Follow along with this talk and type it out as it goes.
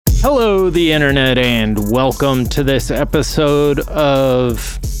Hello, the internet, and welcome to this episode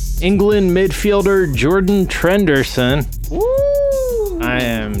of England midfielder Jordan Trenderson. Woo! I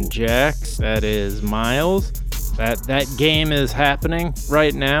am Jack. That is Miles. That game is happening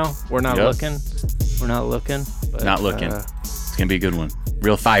right now. We're not looking. We're not looking. But, not looking. It's gonna be a good one.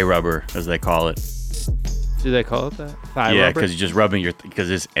 Real thigh rubber, as they call it. Do they call it that? Thigh rubber? Yeah, because you're just rubbing because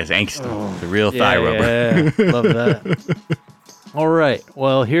it's angsty. Oh, the real thigh rubber. Yeah, love that. All right.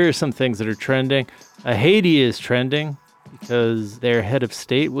 Well, here are some things that are trending. Haiti is trending because their head of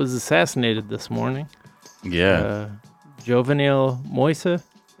state was assassinated this morning. Yeah. Jovenel Moise.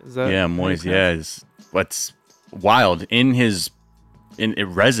 Is that? Yeah, Moise. Yeah, is what's wild in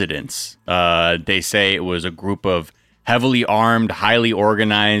residence. They say it was a group of heavily armed, highly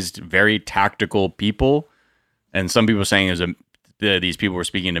organized, very tactical people, and some people saying it was these people were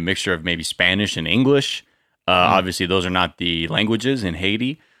speaking a mixture of maybe Spanish and English. Obviously, those are not the languages in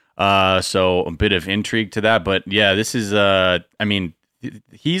Haiti, so a bit of intrigue to that. But yeah, this is,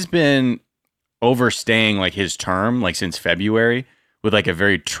 he's been overstaying like his term like since February with like a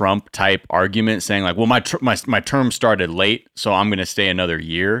very Trump type argument, saying like, "Well, my term started late, so I'm going to stay another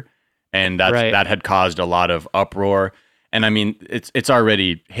year," and that had caused a lot of uproar. And I mean,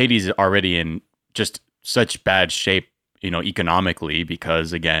 Haiti's already in just such bad shape, economically,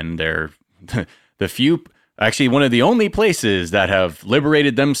 because again, they're the few. Actually, one of the only places that have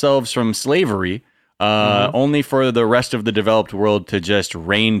liberated themselves from slavery, only for the rest of the developed world to just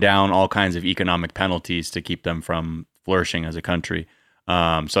rain down all kinds of economic penalties to keep them from flourishing as a country.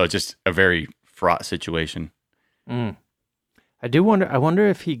 So it's just a very fraught situation. I wonder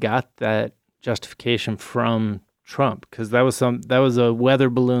if he got that justification from Trump, because that was a weather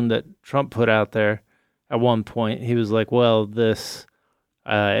balloon that Trump put out there at one point. He was like, well, this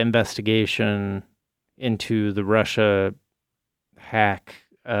investigation into the Russia hack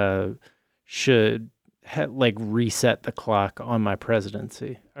should reset the clock on my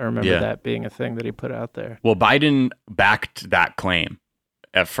presidency. I remember that being a thing that he put out there. Well, Biden backed that claim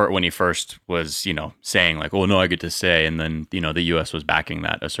when he first was, saying like, "Oh no, I get to say," and then the U.S. was backing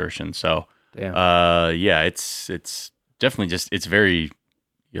that assertion. So, it's definitely it's very.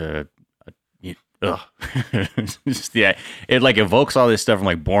 It like evokes all this stuff from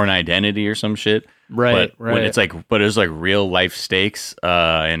like Born Identity or some shit. Right. When it's like real life stakes,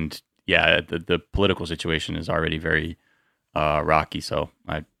 and the political situation is already very rocky. So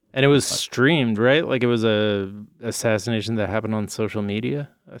and it was streamed, right? Like it was a assassination that happened on social media,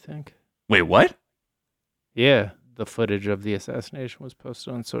 I think. Wait, what? Yeah, the footage of the assassination was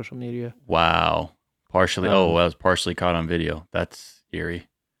posted on social media. Wow, partially. I was partially caught on video. That's eerie.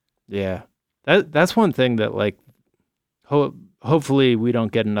 Yeah, that's one thing that like. Hopefully we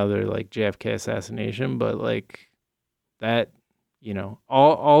don't get another like JFK assassination, but like that,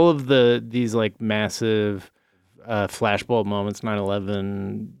 all of these like massive flashbulb moments,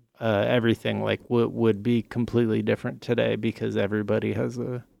 9/11, everything like would be completely different today because everybody has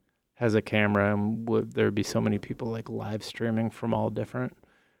a camera, and there'd be so many people like live streaming from all different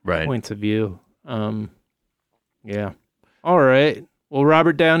points of view. Yeah. All right. Well,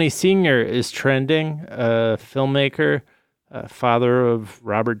 Robert Downey Sr. is trending, filmmaker. Father of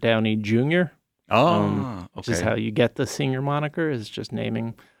Robert Downey Jr. Which is how you get the senior moniker, is just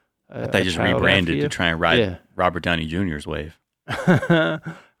naming. They just rebranded to try and ride Robert Downey Jr.'s wave.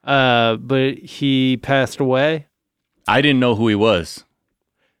 But he passed away. I didn't know who he was.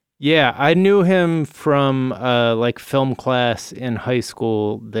 Yeah, I knew him from like film class in high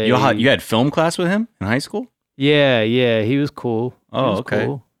school. You had film class with him in high school? Yeah, he was cool. Okay.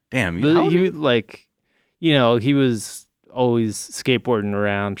 Cool. Damn. He like, he was always skateboarding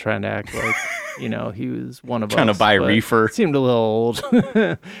around trying to act like he was one of trying us, to buy reefer. Seemed a little old.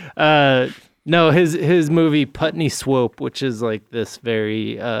 No, his movie Putney Swope, which is like this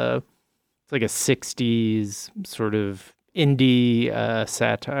very it's like a 60s sort of indie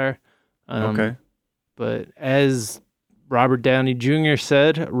satire. But as Robert Downey Jr.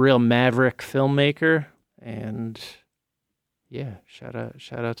 said, a real maverick filmmaker, and shout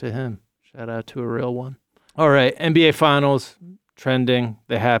out to him. Shout out to a real one. All right, NBA Finals trending.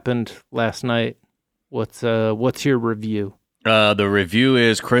 They happened last night. What's your review? The review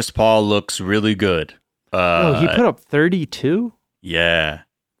is Chris Paul looks really good. He put up 32? Yeah.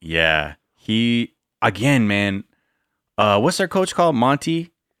 He again, man. What's their coach called?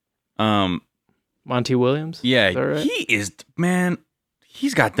 Monty Williams? Yeah, right? He is, man.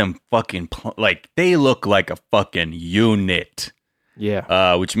 He's got them fucking they look like a fucking unit.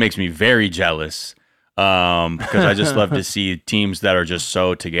 Yeah. Which makes me very jealous. Because I just love to see teams that are just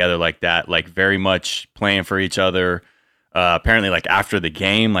so together like that, like very much playing for each other. Apparently, like after the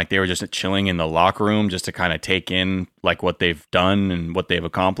game, like they were just chilling in the locker room just to kind of take in like what they've done and what they've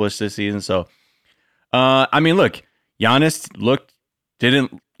accomplished this season. So, I mean, look, Giannis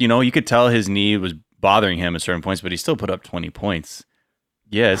you could tell his knee was bothering him at certain points, but he still put up 20 points.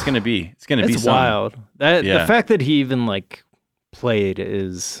 Yeah, it's gonna be wild. The fact that he even like played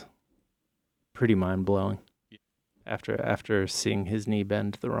is pretty mind blowing. After seeing his knee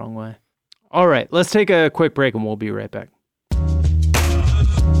bend the wrong way. All right, let's take a quick break and we'll be right back.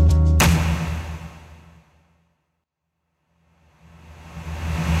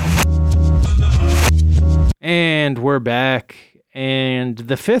 And we're back. And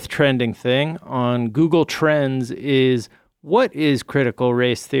the fifth trending thing on Google Trends is, what is critical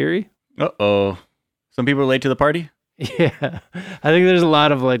race theory? Uh-oh. Some people are late to the party? Yeah. I think there's a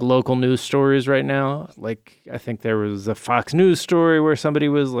lot of like local news stories right now. Like I think there was a Fox News story where somebody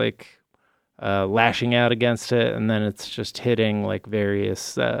was like lashing out against it, and then it's just hitting like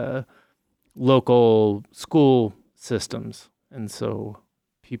various local school systems. And so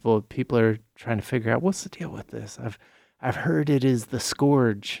people are trying to figure out, what's the deal with this? I've heard it is the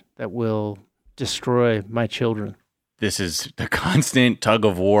scourge that will destroy my children. This is the constant tug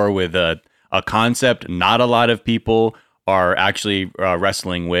of war with a concept not a lot of people are actually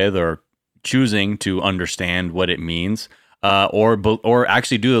wrestling with or choosing to understand what it means, or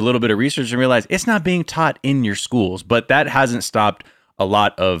actually do a little bit of research and realize it's not being taught in your schools. But that hasn't stopped a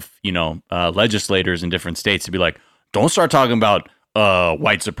lot of legislators in different states to be like, don't start talking about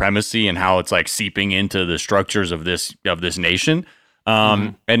white supremacy and how it's like seeping into the structures of this nation.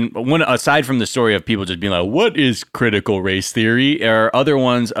 And aside from the story of people just being like, what is critical race theory, are other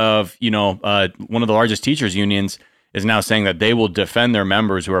ones of, one of the largest teachers unions is now saying that they will defend their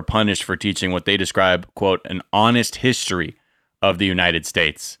members who are punished for teaching what they describe, quote, an honest history of the United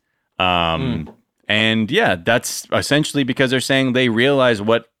States. And yeah, that's essentially because they're saying they realize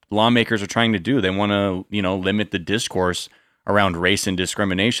what lawmakers are trying to do. They want to, limit the discourse around race and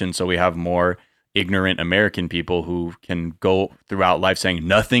discrimination. So we have more ignorant American people who can go throughout life saying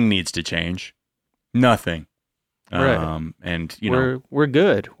nothing needs to change. Nothing. Right. And we're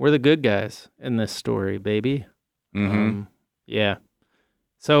good. We're the good guys in this story, baby. Mm-hmm. Yeah.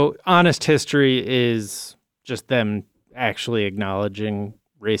 So honest history is just them actually acknowledging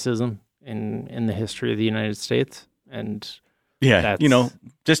racism in the history of the United States. And yeah,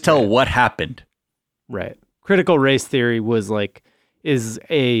 just tell what happened. Right. Critical race theory is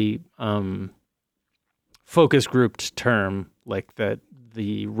a focus grouped term like that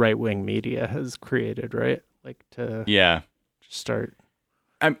the right wing media has created, right? Like to start.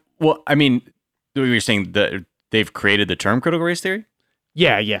 You're saying that they've created the term critical race theory?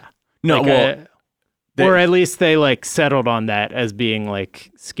 Yeah. No, or at least they like settled on that as being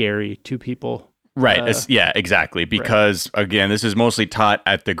like scary to people. Right. Yeah, exactly. Because again, this is mostly taught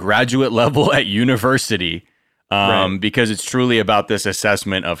at the graduate level at university. Because it's truly about this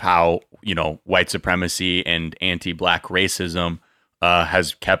assessment of how, white supremacy and anti-black racism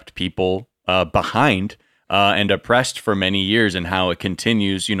has kept people behind and oppressed for many years, and how it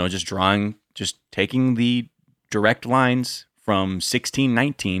continues, just taking the direct lines from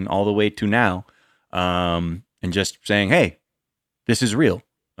 1619 all the way to now, and just saying, hey, this is real.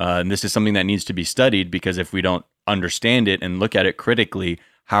 And this is something that needs to be studied, because if we don't understand it and look at it critically,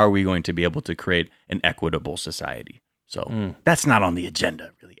 how are we going to be able to create an equitable society? So that's not on the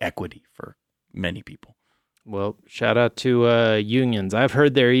agenda, really, equity for many people. Well, shout out to unions. I've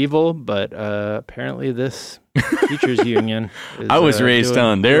heard they're evil, but apparently this teachers union is, I was raised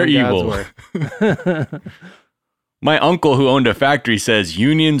on they're evil. My uncle who owned a factory says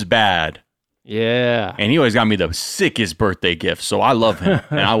unions bad. Yeah. And he always got me the sickest birthday gift, so I love him,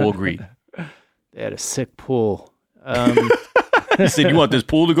 and I will agree. They had a sick pool. He said, you want this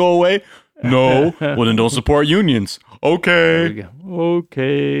pool to go away? No. Well, then don't support unions. Okay.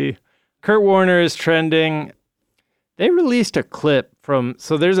 Okay. Kurt Warner is trending. They released a clip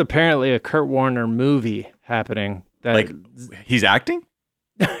so there's apparently a Kurt Warner movie happening. He's acting?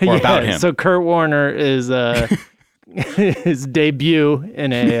 Or about him? So Kurt Warner is his debut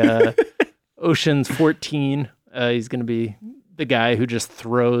in a Ocean's 14. He's going to be the guy who just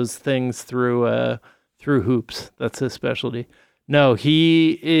throws things through hoops. That's his specialty. No,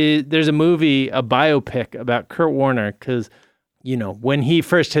 there's a movie, a biopic about Kurt Warner, because, when he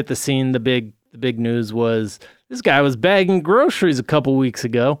first hit the scene, the big news was this guy was bagging groceries a couple weeks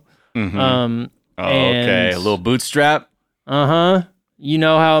ago. Mm-hmm. Okay, a little bootstrap. Uh-huh. You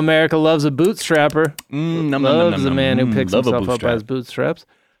know how America loves a bootstrapper. Loves a man who picks himself up by his bootstraps.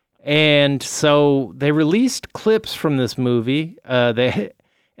 And so they released clips from this movie.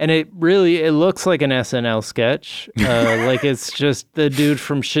 And it looks like an SNL sketch. Like it's just the dude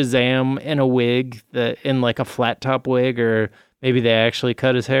from Shazam in a wig, in like a flat top wig, or maybe they actually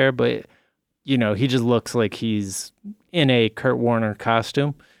cut his hair, but he just looks like he's in a Kurt Warner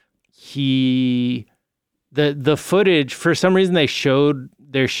costume. The footage, for some reason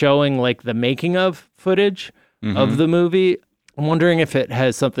they're showing like the making of footage of the movie. I'm wondering if it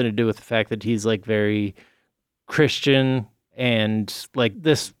has something to do with the fact that he's like very Christian, and like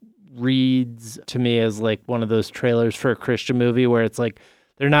this reads to me as like one of those trailers for a Christian movie where it's like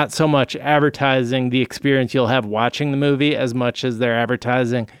they're not so much advertising the experience you'll have watching the movie as much as they're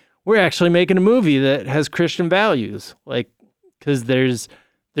advertising we're actually making a movie that has Christian values. Like, because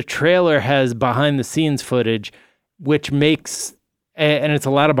the trailer has behind the scenes footage, which makes, and it's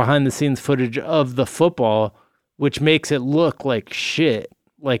a lot of behind the scenes footage of the football, which makes it look like shit.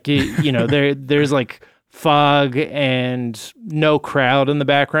 Like, there's like fog and no crowd in the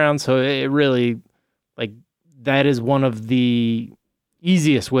background. So it really, like, that is one of the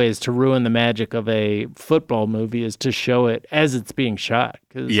easiest ways to ruin the magic of a football movie, is to show it as it's being shot.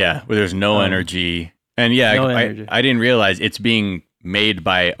 Yeah, where there's no energy. And I didn't realize it's being made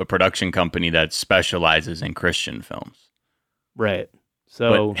by a production company that specializes in Christian films. Right.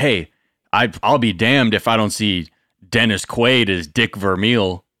 So, but hey, I'll be damned if I don't see Dennis Quaid as Dick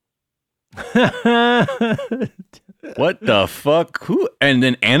Vermeil. What the fuck? Who? And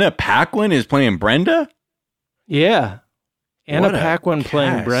then Anna Paquin is playing Brenda? Yeah. Anna Paquin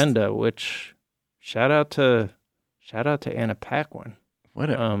playing Brenda, which shout out to Anna Paquin. What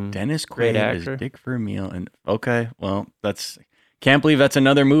a Dennis Quaid as Dick Vermeil. And okay, well, can't believe that's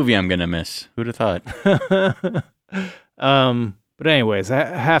another movie I'm gonna miss. Who'd have thought? But anyways, I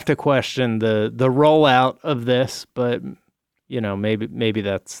have to question the rollout of this, but maybe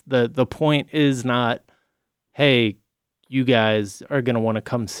that's the point is not, hey, you guys are gonna want to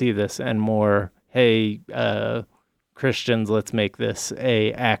come see this, and more, hey, Christians, let's make this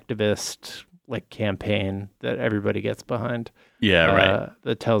a activist like campaign that everybody gets behind. Yeah, right.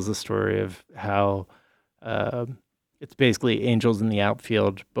 That tells the story of how it's basically angels in the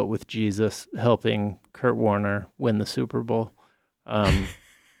outfield, but with Jesus helping Kurt Warner win the Super Bowl.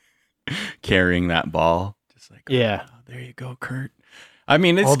 Carrying that ball. Just like, yeah. Oh, there you go, Kurt. I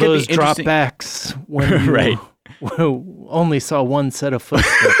mean, it's all those dropbacks when you right. only saw one set of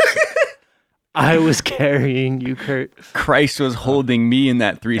footsteps. I was carrying you, Kurt. Christ was holding me in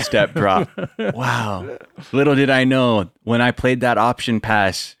that 3-step drop. Wow. Little did I know, when I played that option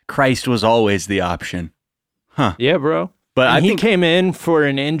pass, Christ was always the option. Huh. Yeah, bro. But he came in for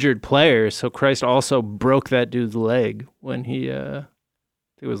an injured player, so Christ also broke that dude's leg when he, it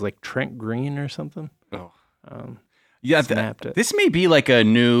was like Trent Green or something. Oh. Yeah, snapped it. This may be like a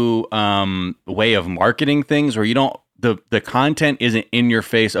new way of marketing things where you don't, the content isn't in your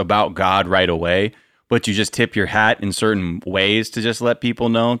face about God right away, but you just tip your hat in certain ways to just let people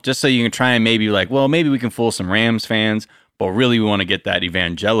know, just so you can try and maybe like, well, maybe we can fool some Rams fans, but really we want to get that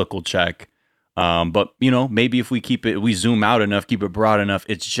evangelical check. But maybe if we zoom out enough, keep it broad enough,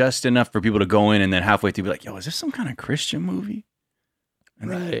 it's just enough for people to go in and then halfway through be like, yo, is this some kind of Christian movie? And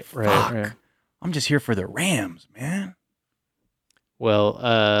Right. I'm just here for the Rams, man. Well,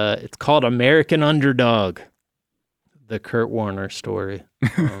 it's called American Underdog. The Kurt Warner story.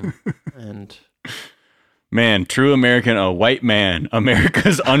 And man, true American, a white man,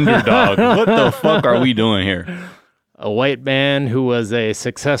 America's underdog. What the fuck are we doing here? A white man who was a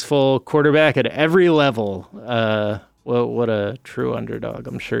successful quarterback at every level. What a true underdog.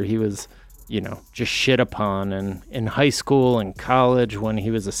 I'm sure he was, just shit upon in high school and college when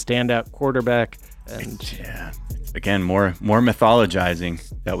he was a standout quarterback. And yeah, again, more mythologizing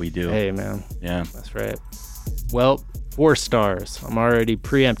that we do. Hey, man. Yeah, that's right. Well, 4 stars. I'm already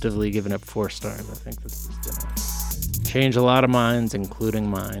preemptively giving it 4 stars. I think this is going to change a lot of minds, including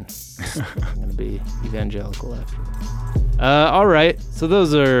mine. I'm going to be evangelical after this. All right. So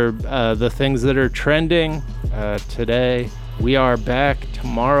those are the things that are trending today. We are back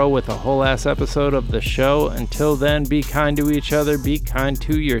tomorrow with a whole ass episode of the show. Until then, be kind to each other. Be kind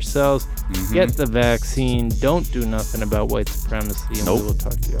to yourselves. Mm-hmm. Get the vaccine. Don't do nothing about white supremacy. And we will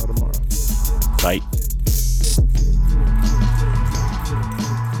talk to you all tomorrow. Bye.